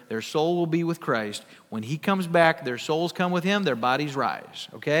earth, their soul will be with Christ. When he comes back, their souls come with him, their bodies rise,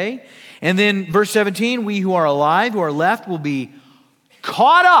 okay? And then verse 17, we who are alive, who are left, will be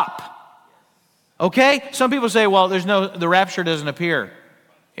caught up, okay? Some people say, well, the rapture doesn't appear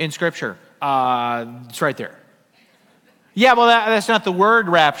in Scripture. It's right there. Yeah, well, that's not the word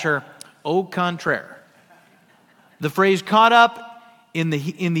rapture. Au contraire. The phrase caught up in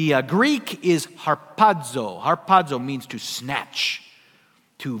the Greek is harpazo. Harpazo means to snatch,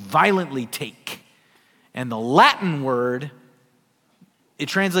 to violently take. And the Latin word, it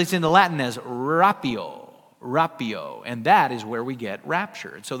translates into Latin as rapio. Rapio, and that is where we get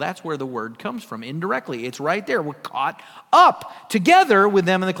rapture. So that's where the word comes from indirectly. It's right there. We're caught up together with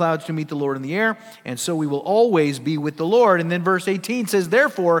them in the clouds to meet the Lord in the air, and so we will always be with the Lord. And then verse 18 says,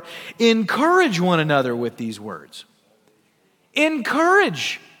 therefore, encourage one another with these words.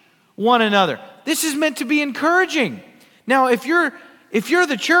 Encourage one another. This is meant to be encouraging. Now, if you're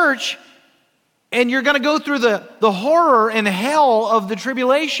the church and you're going to go through the horror and hell of the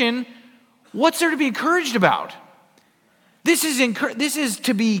tribulation, what's there to be encouraged about? This is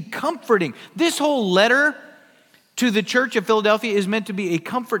to be comforting. This whole letter to the church of Philadelphia is meant to be a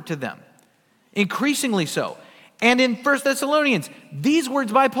comfort to them, increasingly so. And in 1 Thessalonians, these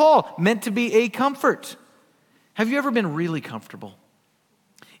words by Paul meant to be a comfort. Have you ever been really comfortable?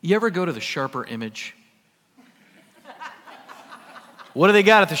 You ever go to the Sharper Image? What do they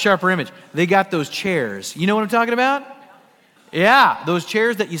got at the Sharper Image? They got those chairs. You know what I'm talking about? Yeah, those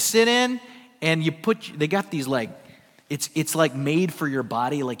chairs that you sit in. And they got these like, it's like made for your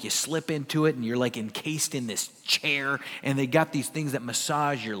body, like you slip into it and you're like encased in this chair, and they got these things that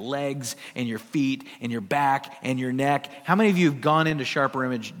massage your legs and your feet and your back and your neck. How many of you have gone into Sharper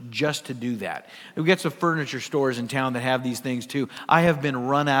Image just to do that? We've got some furniture stores in town that have these things too. I have been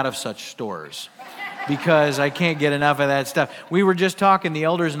run out of such stores because I can't get enough of that stuff. We were just talking, the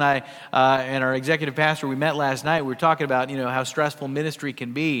elders and I and our executive pastor, we met last night. We were talking about, how stressful ministry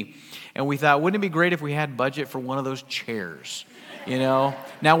can be. And we thought, wouldn't it be great if we had budget for one of those chairs? Now,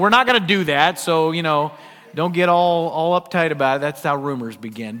 we're not going to do that, so, don't get all uptight about it. That's how rumors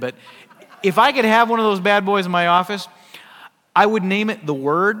begin. But if I could have one of those bad boys in my office, I would name it The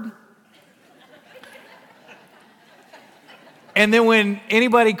Word. And then when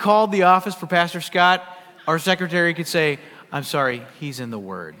anybody called the office for Pastor Scott, our secretary could say, I'm sorry, he's in the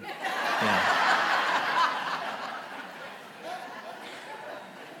Word. Yeah.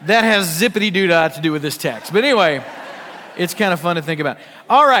 That has zippity-doo-dah to do with this text. But anyway, it's kind of fun to think about.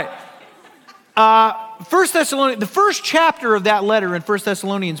 All right. 1 Thessalonians, the first chapter of that letter in 1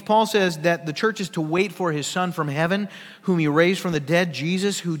 Thessalonians, Paul says that the church is to wait for his Son from heaven, whom he raised from the dead,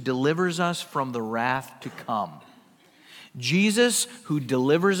 Jesus, who delivers us from the wrath to come. Jesus, who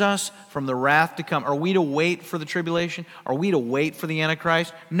delivers us from the wrath to come. Are we to wait for the tribulation? Are we to wait for the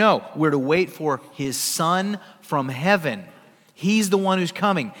Antichrist? No, we're to wait for his Son from heaven. He's the one who's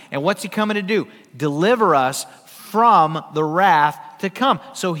coming. And what's he coming to do? Deliver us from the wrath to come.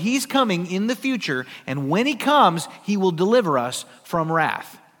 So he's coming in the future, and when he comes, he will deliver us from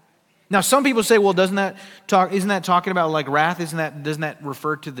wrath. Now, some people say, well, isn't that talking about like wrath? Doesn't that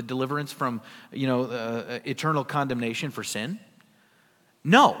refer to the deliverance from, eternal condemnation for sin?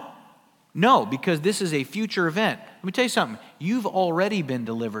 No, because this is a future event. Let me tell you something. You've already been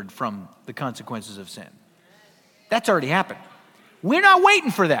delivered from the consequences of sin. That's already happened. We're not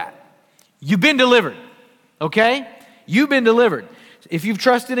waiting for that. You've been delivered, okay? You've been delivered. If you've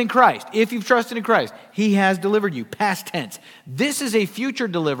trusted in Christ, he has delivered you, past tense. This is a future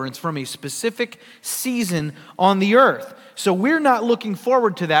deliverance from a specific season on the earth. So we're not looking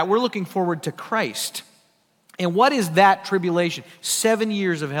forward to that. We're looking forward to Christ. And what is that tribulation? 7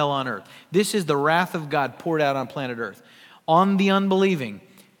 years of hell on earth. This is the wrath of God poured out on planet earth, on the unbelieving.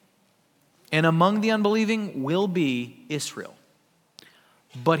 And among the unbelieving will be Israel.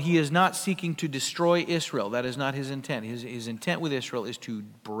 But he is not seeking to destroy Israel. That is not his intent. His intent with Israel is to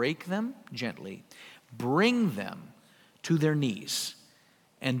break them gently, bring them to their knees,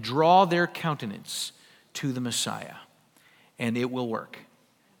 and draw their countenance to the Messiah. And it will work.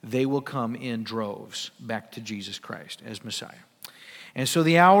 They will come in droves back to Jesus Christ as Messiah. And so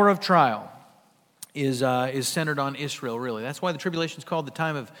the hour of trial is centered on Israel, really. That's why the tribulation is called the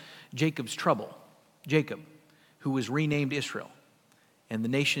time of Jacob's trouble. Jacob, who was renamed Israel. And the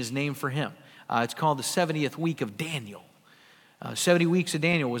nation is named for him. It's called the 70th week of Daniel. 70 weeks of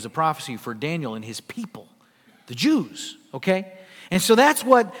Daniel was a prophecy for Daniel and his people, the Jews, okay? And so that's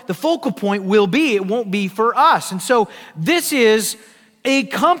what the focal point will be. It won't be for us. And so this is a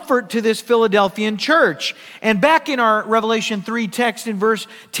comfort to this Philadelphian church. And back in our Revelation 3 text in verse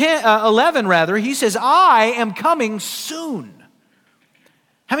 11, he says, I am coming soon.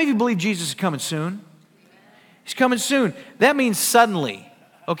 How many of you believe Jesus is coming soon? He's coming soon. That means suddenly,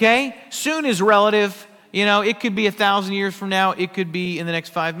 okay? Soon is relative. You know, it could be 1,000 years from now. It could be in the next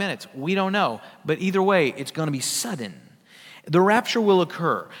 5 minutes. We don't know. But either way, it's going to be sudden. The rapture will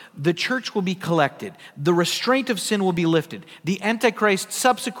occur. The church will be collected. The restraint of sin will be lifted. The Antichrist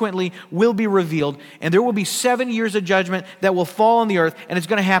subsequently will be revealed. And there will be 7 years of judgment that will fall on the earth. And it's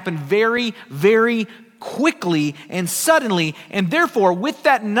going to happen very, very quickly and suddenly. And therefore, with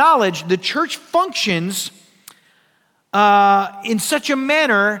that knowledge, the church functions in such a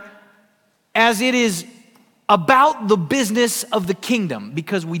manner as it is about the business of the kingdom,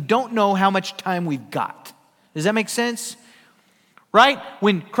 because we don't know how much time we've got. Does that make sense? Right?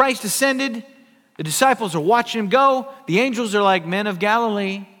 When Christ ascended, the disciples are watching him go. The angels are like, men of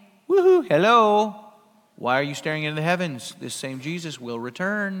Galilee, woohoo, hello. Why are you staring into the heavens? This same Jesus will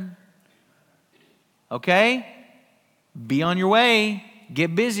return. Okay? Be on your way.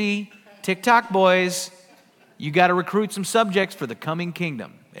 Get busy. TikTok boys. You got to recruit some subjects for the coming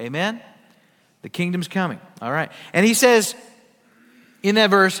kingdom. Amen? The kingdom's coming. All right. And he says in that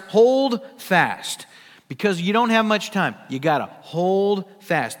verse, hold fast. Because you don't have much time. You got to hold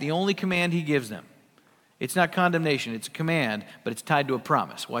fast. The only command he gives them. It's not condemnation. It's a command, but it's tied to a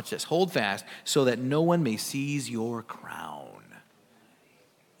promise. Watch this. Hold fast so that no one may seize your crown.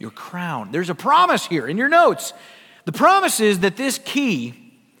 Your crown. There's a promise here in your notes. The promise is that this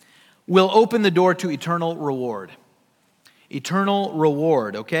key will open the door to eternal reward. Eternal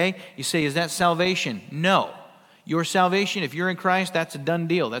reward, okay? You say, is that salvation? No. Your salvation, if you're in Christ, that's a done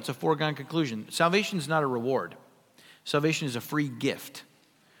deal. That's a foregone conclusion. Salvation is not a reward. Salvation is a free gift.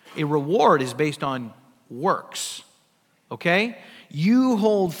 A reward is based on works, okay? You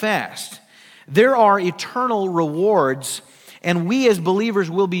hold fast. There are eternal rewards, and we as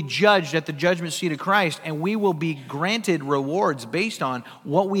believers will be judged at the judgment seat of Christ, and we will be granted rewards based on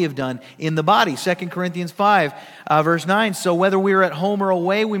what we have done in the body. 2 Corinthians 5, verse 9, so whether we are at home or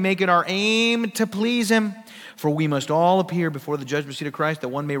away, we make it our aim to please him. For we must all appear before the judgment seat of Christ, that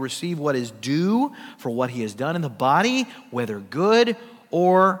one may receive what is due for what he has done in the body, whether good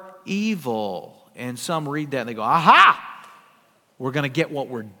or evil. And some read that and they go, aha! We're going to get what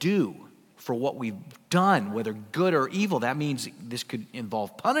we're due for what we've done, whether good or evil. That means this could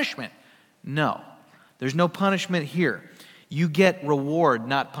involve punishment. No, there's no punishment here. You get reward,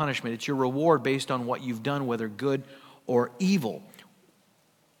 not punishment. It's your reward based on what you've done, whether good or evil.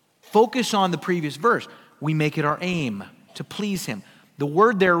 Focus on the previous verse. We make it our aim to please him. The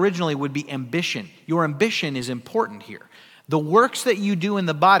word there originally would be ambition. Your ambition is important here. The works that you do in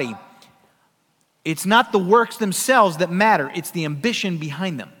the body, it's not the works themselves that matter. It's the ambition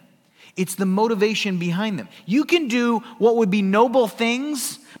behind them. It's the motivation behind them. You can do what would be noble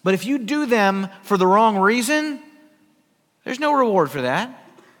things, but if you do them for the wrong reason, there's no reward for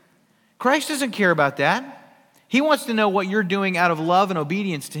that. Christ doesn't care about that. He wants to know what you're doing out of love and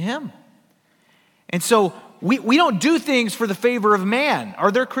obedience to him. And so we don't do things for the favor of man.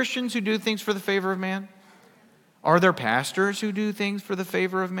 Are there Christians who do things for the favor of man? Are there pastors who do things for the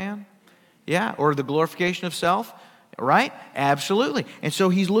favor of man? Yeah, or the glorification of self, right? Absolutely. And so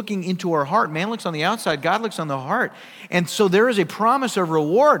he's looking into our heart. Man looks on the outside, God looks on the heart. And so there is a promise of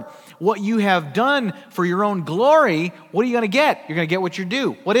reward. What you have done for your own glory, what are you going to get? You're going to get what you're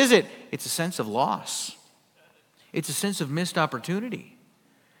due. What is it? It's a sense of loss. It's a sense of missed opportunity.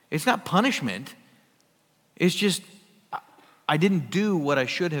 It's not punishment. It's just, I didn't do what I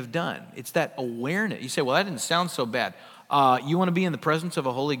should have done. It's that awareness. You say, well, that didn't sound so bad. You want to be in the presence of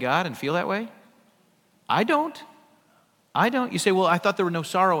a holy God and feel that way? I don't. You say, well, I thought there were no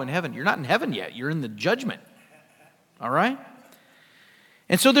sorrow in heaven. You're not in heaven yet. You're in the judgment. All right?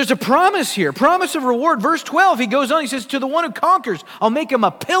 And so there's a promise here, promise of reward. Verse 12, he goes on, he says, to the one who conquers, I'll make him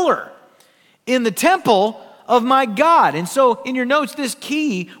a pillar in the temple of my God. And so in your notes, this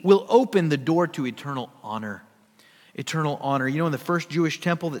key will open the door to eternal honor. Eternal honor. You know, in the first Jewish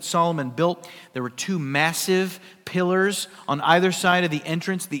temple that Solomon built, there were two massive pillars on either side of the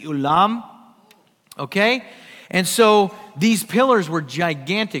entrance, the ulam. Okay? And so these pillars were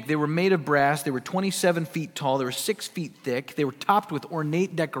gigantic. They were made of brass. They were 27 feet tall. They were 6 feet thick. They were topped with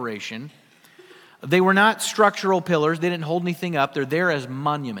ornate decoration. They were not structural pillars. They didn't hold anything up. They're there as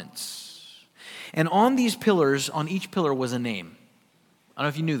monuments. And on these pillars, on each pillar was a name. I don't know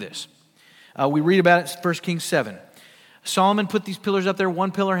if you knew this. We read about it in 1 Kings 7. Solomon put these pillars up there.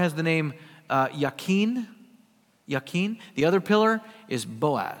 One pillar has the name Yakin. The other pillar is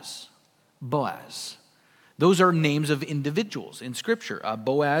Boaz. Boaz. Those are names of individuals in Scripture.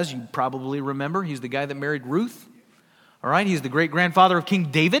 Boaz, you probably remember, he's the guy that married Ruth. All right, he's the great-grandfather of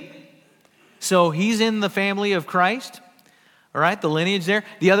King David. So he's in the family of Christ. All right, the lineage there.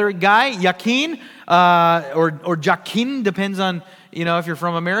 The other guy, Yakin, or Jakin, depends on, if you're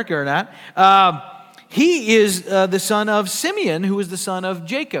from America or not. He is the son of Simeon, who is the son of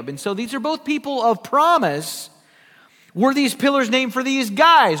Jacob. And so these are both people of promise. Were these pillars named for these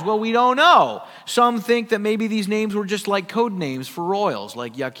guys? Well, we don't know. Some think that maybe these names were just like code names for royals,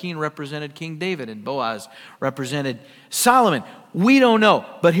 like Yakin represented King David and Boaz represented Solomon. We don't know,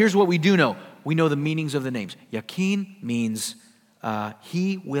 but here's what we do know. We know the meanings of the names. Yakin means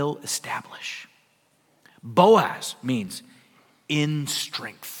he will establish. Boaz means in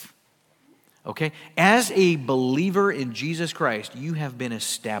strength. Okay? As a believer in Jesus Christ, you have been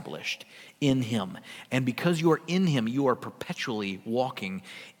established in Him. And because you are in Him, you are perpetually walking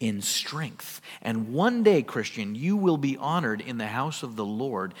in strength. And one day, Christian, you will be honored in the house of the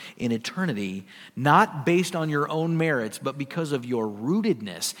Lord in eternity, not based on your own merits, but because of your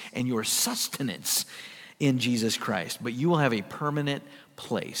rootedness and your sustenance in Jesus Christ. But you will have a permanent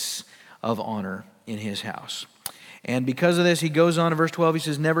place of honor in His house. And because of this, he goes on in verse 12, he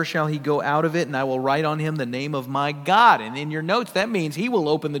says, never shall he go out of it, and I will write on him the name of my God. And in your notes, that means he will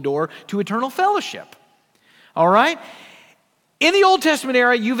open the door to eternal fellowship. All right? In the Old Testament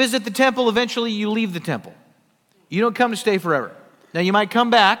era, you visit the temple, eventually you leave the temple. You don't come to stay forever. Now, you might come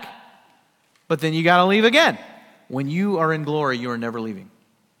back, but then you got to leave again. When you are in glory, you are never leaving.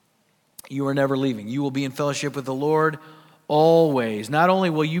 You are never leaving. You will be in fellowship with the Lord always. Not only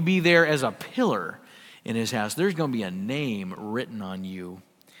will you be there as a pillar in His house, there's going to be a name written on you.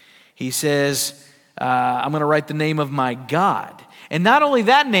 He says, I'm going to write the name of my God. And not only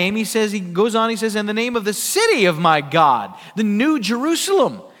that name, he goes on, he says, and the name of the city of my God, the new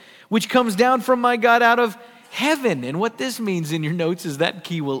Jerusalem, which comes down from my God out of heaven. And what this means in your notes is that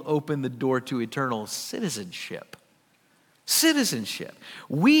key will open the door to eternal citizenship. Citizenship.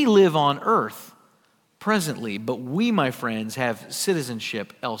 We live on earth presently, but we, my friends, have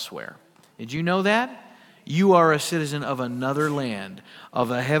citizenship elsewhere. Did you know that? You are a citizen of another land,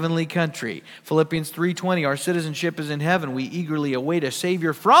 of a heavenly country. Philippians 3:20, our citizenship is in heaven. We eagerly await a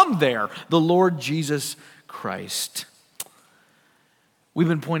Savior from there, the Lord Jesus Christ. We've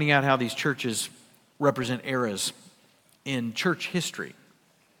been pointing out how these churches represent eras in church history.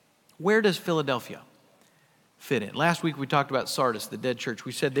 Where does Philadelphia fit in? Last week we talked about Sardis, the dead church.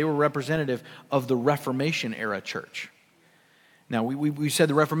 We said they were representative of the Reformation era church. Now, we said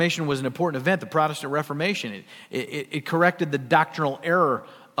the Reformation was an important event, the Protestant Reformation. It corrected the doctrinal error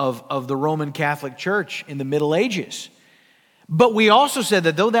of the Roman Catholic Church in the Middle Ages. But we also said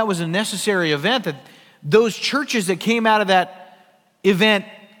that though that was a necessary event, that those churches that came out of that event,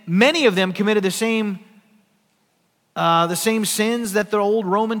 many of them committed the same sins that the old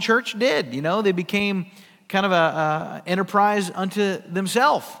Roman Church did. They became kind of a enterprise unto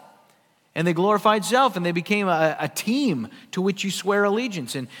themselves. And they glorified self, and they became a team to which you swear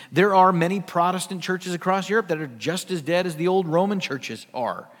allegiance. And there are many Protestant churches across Europe that are just as dead as the old Roman churches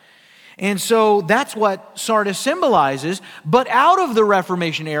are. And so that's what Sardis symbolizes. But out of the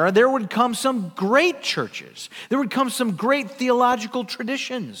Reformation era, there would come some great churches. There would come some great theological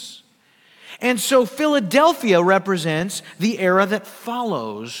traditions. And so Philadelphia represents the era that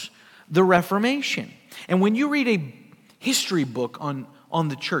follows the Reformation. And when you read a history book on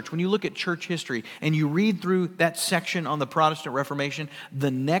the church, when you look at church history and you read through that section on the Protestant Reformation,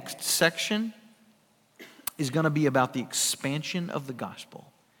 the next section is going to be about the expansion of the gospel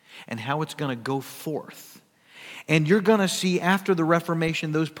and how it's going to go forth. And you're going to see after the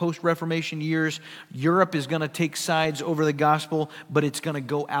Reformation, those post-Reformation years, Europe is going to take sides over the gospel, but it's going to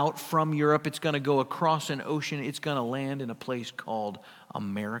go out from Europe. It's going to go across an ocean. It's going to land in a place called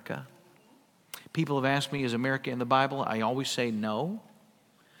America. People have asked me, is America in the Bible? I always say no.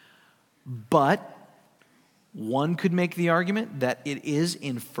 But one could make the argument that it is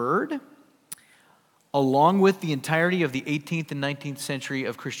inferred along with the entirety of the 18th and 19th century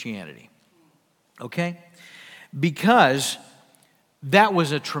of Christianity. Okay? Because that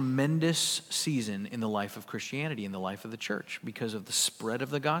was a tremendous season in the life of Christianity, in the life of the church, because of the spread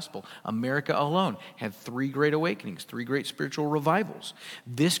of the gospel. America alone had 3 great awakenings, 3 great spiritual revivals.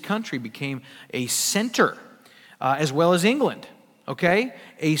 This country became a center, as well as England, okay?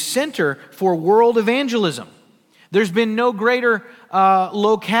 A center for world evangelism. There's been no greater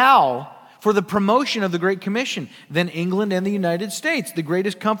locale for the promotion of the Great Commission than England and the United States. The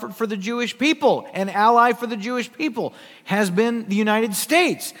greatest comfort for the Jewish people, an ally for the Jewish people, has been the United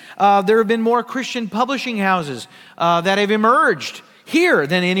States. There have been more Christian publishing houses that have emerged here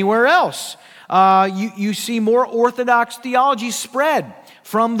than anywhere else. You see more Orthodox theology spread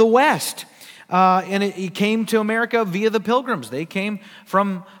from the West. And it came to America via the Pilgrims. They came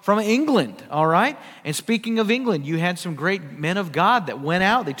from England, all right? And speaking of England, you had some great men of God that went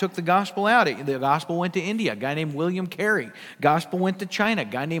out. They took the gospel out. The gospel went to India, a guy named William Carey. Gospel went to China, a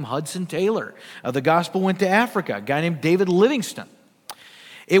guy named Hudson Taylor. The gospel went to Africa, a guy named David Livingstone.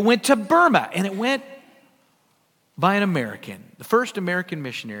 It went to Burma, and it went by an American. The first American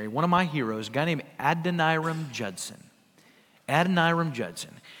missionary, one of my heroes, a guy named Adoniram Judson. Adoniram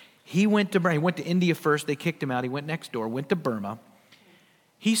Judson. He went to Burma. He went to India first. They kicked him out. He went next door, went to Burma.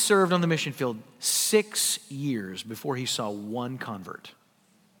 He served on the mission field 6 years before he saw one convert.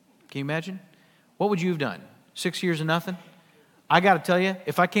 Can you imagine? What would you have done? 6 years of nothing? I got to tell you,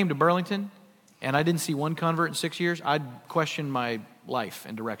 if I came to Burlington and I didn't see one convert in 6 years, I'd question my life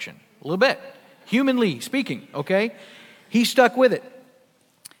and direction a little bit, humanly speaking, okay? He stuck with it.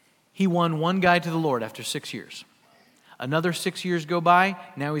 He won one guy to the Lord after 6 years. Another 6 years go by,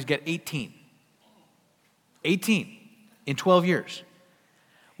 now he's got 18. 18 in 12 years.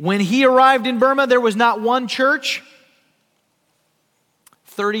 When he arrived in Burma, there was not one church.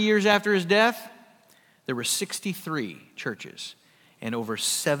 30 years after his death, there were 63 churches and over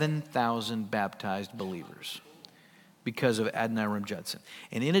 7,000 baptized believers because of Adoniram Judson.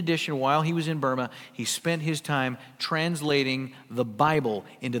 And in addition, while he was in Burma, he spent his time translating the Bible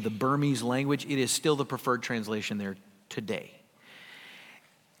into the Burmese language. It is still the preferred translation there today.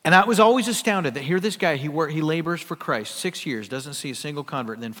 And I was always astounded that here this guy, he labors for Christ 6 years, doesn't see a single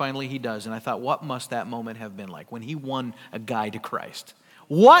convert, and then finally he does. And I thought, what must that moment have been like when he won a guy to Christ?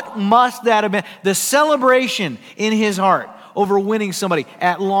 What must that have been? The celebration in his heart over winning somebody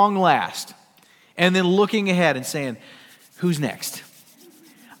at long last. And then looking ahead and saying, who's next?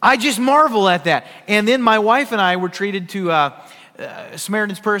 I just marvel at that. And then my wife and I were treated to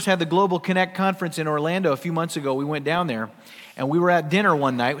Samaritan's Purse had the Global Connect conference in Orlando a few months ago. We went down there, and we were at dinner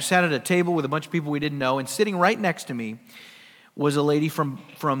one night. We sat at a table with a bunch of people we didn't know, and sitting right next to me was a lady from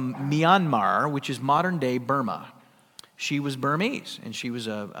Myanmar, which is modern-day Burma. She was Burmese, and she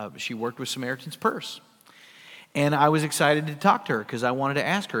worked with Samaritan's Purse. And I was excited to talk to her because I wanted to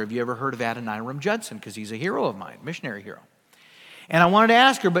ask her, have you ever heard of Adoniram Judson? Because he's a hero of mine, missionary hero. And I wanted to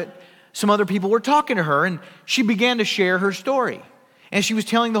ask her, but some other people were talking to her, and she began to share her story. And she was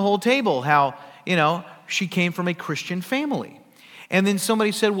telling the whole table how, she came from a Christian family. And then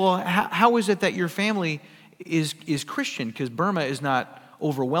somebody said, well, how is it that your family is Christian? Because Burma is not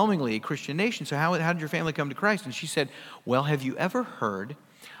overwhelmingly a Christian nation. So how did your family come to Christ? And she said, well, have you ever heard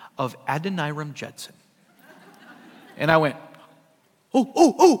of Adoniram Judson? And I went,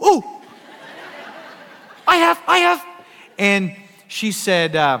 oh. I have. And she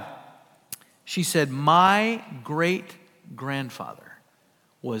said, my great-grandfather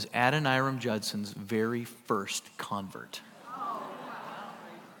was Adoniram Judson's very first convert.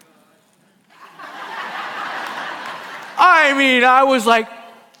 I mean, I was like,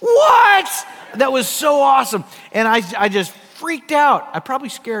 what? That was so awesome. And I just freaked out. I probably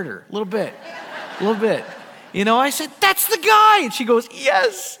scared her a little bit. I said, that's the guy. And she goes,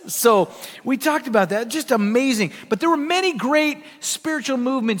 yes. So we talked about that. Just amazing. But there were many great spiritual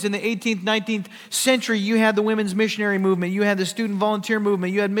movements in the 18th, 19th century. You had the women's missionary movement. You had the student volunteer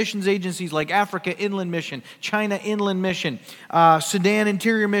movement. You had missions agencies like Africa Inland Mission, China Inland Mission, Sudan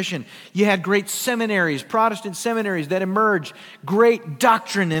Interior Mission. You had great seminaries, Protestant seminaries that emerged. Great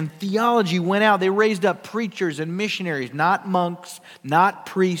doctrine and theology went out. They raised up preachers and missionaries, not monks, not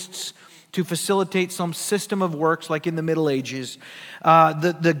priests, to facilitate some system of works like in the Middle Ages.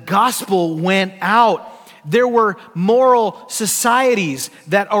 The gospel went out. There were moral societies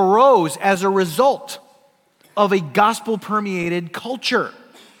that arose as a result of a gospel-permeated culture.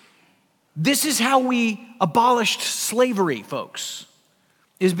 This is how we abolished slavery, folks,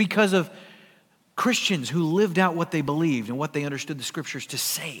 is because of Christians who lived out what they believed and what they understood the scriptures to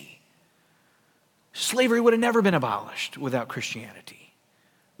say. Slavery would have never been abolished without Christianity.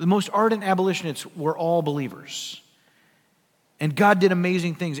 The most ardent abolitionists were all believers. And God did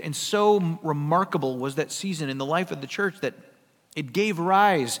amazing things. And so remarkable was that season in the life of the church that it gave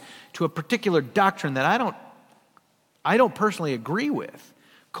rise to a particular doctrine that I don't personally agree with,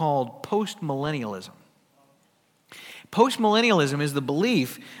 called postmillennialism. Postmillennialism is the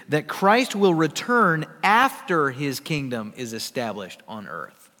belief that Christ will return after his kingdom is established on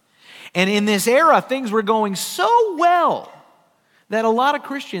earth. And in this era, things were going so well that a lot of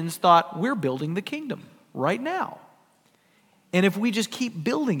Christians thought, we're building the kingdom right now. And if we just keep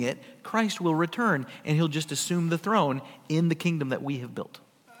building it, Christ will return and he'll just assume the throne in the kingdom that we have built.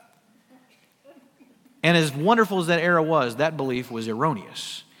 And as wonderful as that era was, that belief was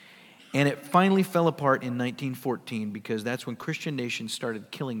erroneous. And it finally fell apart in 1914 because that's when Christian nations started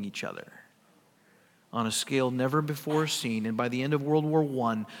killing each other on a scale never before seen. And by the end of World War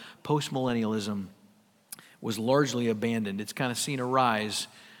I, postmillennialism was largely abandoned. It's kind of seen a rise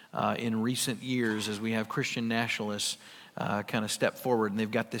in recent years as we have Christian nationalists kind of step forward, and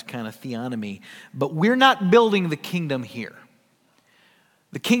they've got this kind of theonomy. But we're not building the kingdom here.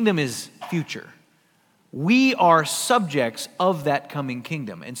 The kingdom is future. We are subjects of that coming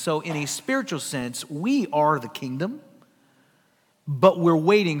kingdom. And so in a spiritual sense, we are the kingdom, but we're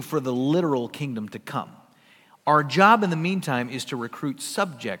waiting for the literal kingdom to come. Our job in the meantime is to recruit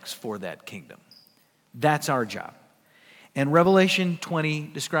subjects for that kingdom. That's our job. And Revelation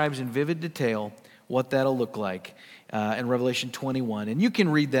 20 describes in vivid detail what that'll look like in Revelation 21. And you can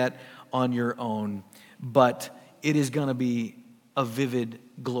read that on your own, but it is going to be a vivid,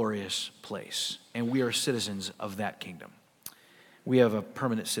 glorious place. And we are citizens of that kingdom. We have a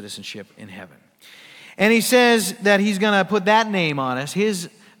permanent citizenship in heaven. And he says that he's going to put that name on us,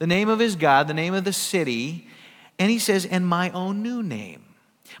 the name of his God, the name of the city. And he says, and my own new name.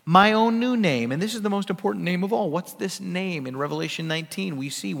 My own new name. And this is the most important name of all. What's this name? In Revelation 19, we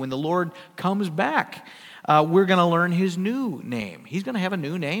see when the Lord comes back, we're going to learn his new name. He's going to have a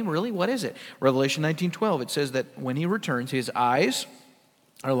new name? Really? What is it? Revelation 19:12, it says that when he returns, his eyes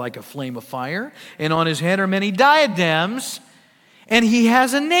are like a flame of fire, and on his head are many diadems, and he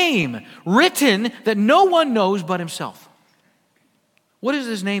has a name written that no one knows but himself. What is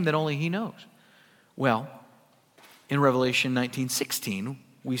this name that only he knows? Well, in Revelation 19:16,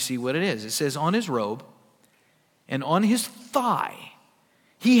 we see what it is. It says, on his robe and on his thigh,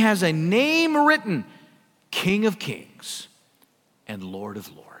 he has a name written, King of Kings and Lord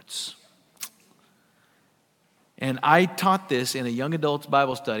of Lords. And I taught this in a young adults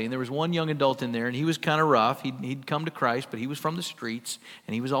Bible study, and there was one young adult in there, and he was kind of rough. He'd come to Christ, but he was from the streets,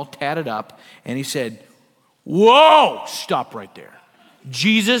 and he was all tatted up, and he said, whoa, stop right there.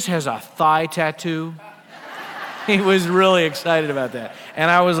 Jesus has a thigh tattoo. He was really excited about that. And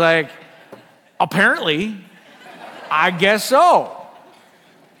I was like, apparently, I guess so.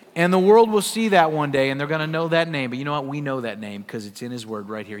 And the world will see that one day, and they're going to know that name. But you know what? We know that name because it's in his word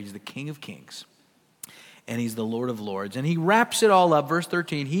right here. He's the King of Kings, and he's the Lord of Lords. And he wraps it all up. Verse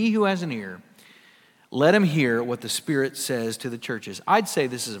 13, he who has an ear, let him hear what the Spirit says to the churches. I'd say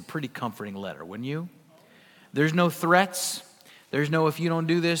this is a pretty comforting letter, wouldn't you? There's no threats. There's no, if you don't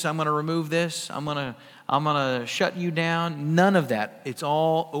do this, I'm going to remove this. I'm going to shut you down. None of that. It's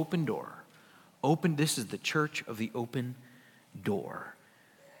all open door. This is the church of the open door.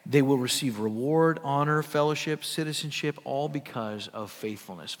 They will receive reward, honor, fellowship, citizenship, all because of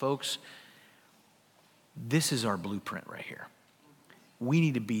faithfulness. Folks, this is our blueprint right here. We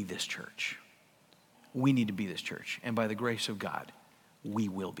need to be this church. We need to be this church. And by the grace of God, we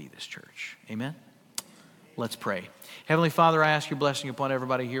will be this church. Amen? Let's pray. Heavenly Father, I ask your blessing upon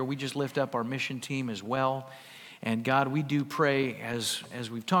everybody here. We just lift up our mission team as well. And God, we do pray, as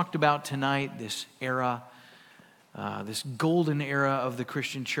we've talked about tonight, this era, this golden era of the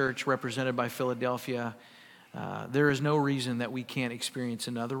Christian church represented by Philadelphia, there is no reason that we can't experience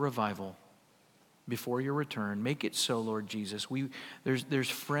another revival before your return. Make it so, Lord Jesus. There's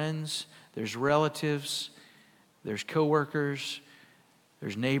friends, there's relatives, there's coworkers,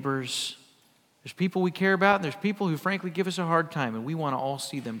 there's neighbors, there's people we care about, and there's people who frankly give us a hard time, and we want to all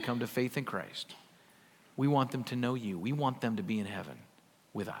see them come to faith in Christ. We want them to know you. We want them to be in heaven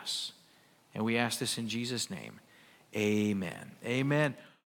with us. And we ask this in Jesus' name. Amen. Amen.